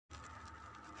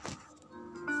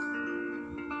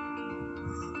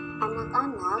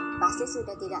Anak-anak pasti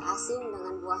sudah tidak asing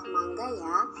dengan buah mangga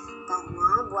ya, karena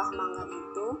buah mangga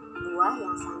itu buah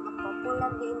yang sangat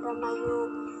populer di Indramayu,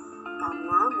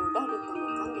 karena mudah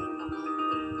ditemukan di Indramayu.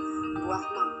 Buah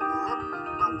mangga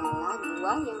adalah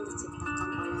buah yang diciptakan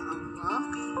oleh Allah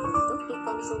untuk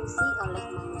dikonsumsi oleh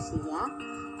manusia,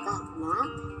 karena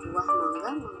buah mangga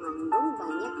mengandung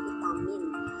banyak vitamin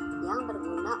yang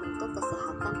berguna untuk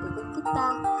kesehatan tubuh kita.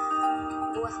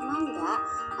 Buah mangga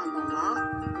adalah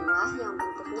buah yang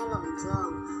bentuknya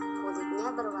lonjong, kulitnya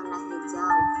berwarna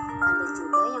hijau, ada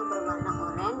juga yang berwarna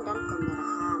oranye dan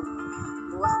kemerahan.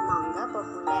 Buah mangga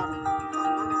populer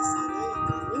karena rasanya yang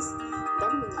manis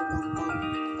dan menyegarkan.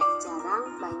 Jarang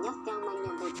banyak yang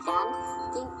menyebutkan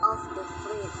king of the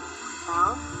fruit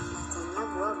atau bacanya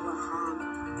buah-buahan.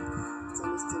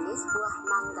 Jenis-jenis buah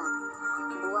mangga.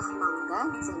 Buah mangga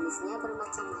jenisnya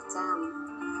bermacam-macam.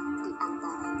 Di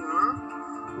antaranya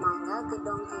mangga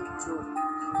gedong gincu.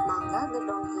 Mangga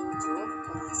gedong gincu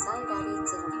berasal dari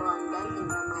Cirebon dan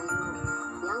Indramayu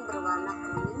yang berwarna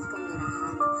kuning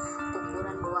kemerahan.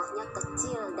 Ukuran buahnya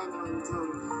kecil dan lonjong.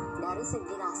 Dari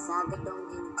segi rasa, gedong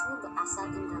gincu berasal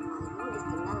Indramayu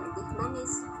dikenal lebih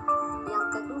manis. Yang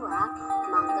kedua,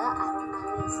 mangga arum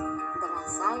manis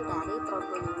berasal dari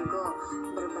Probolinggo,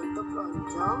 berbentuk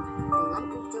lonjong dengan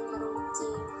ujung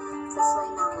meruncing. Sesuai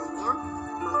namanya,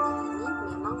 mangga ini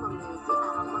memang memiliki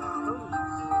aroma harum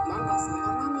dan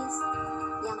rasanya manis.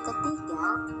 Yang ketiga,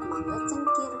 mangga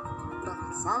cengkir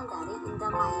berasal dari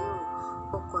Indramayu.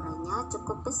 Ukurannya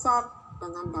cukup besar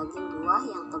dengan daging buah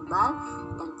yang tebal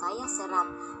dan kaya serat,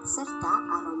 serta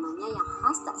aromanya yang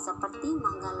khas tak seperti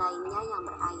mangga lainnya yang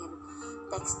berair.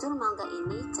 Tekstur mangga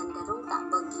ini cenderung tak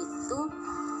begitu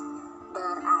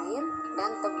berair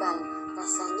dan tebal.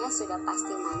 Rasanya sudah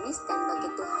pasti manis dan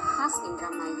begitu khas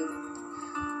Indramayu.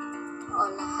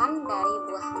 Olahan dari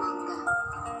buah mangga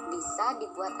bisa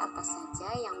dibuat apa saja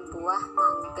yang buah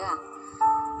mangga.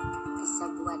 Bisa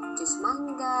buat jus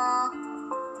mangga,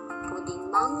 puding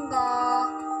mangga,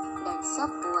 dan sop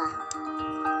buah.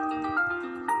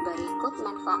 Berikut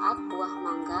manfaat buah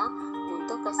mangga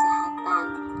untuk kesehatan.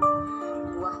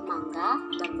 Buah mangga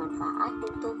bermanfaat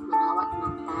untuk merawat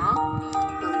mata,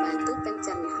 membantu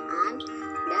pencernaan,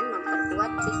 dan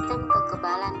memperkuat sistem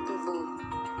kekebalan tubuh.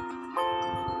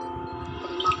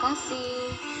 Terima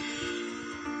kasih.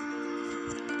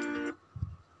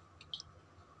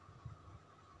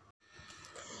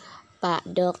 Pak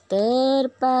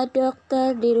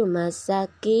dokter di rumah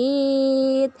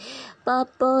sakit,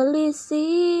 Pak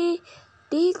polisi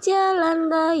di jalan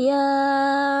raya,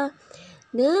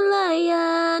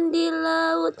 nelayan di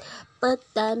laut,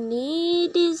 petani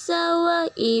di sawah,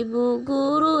 ibu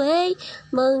guru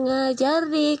mengajar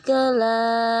di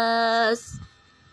kelas.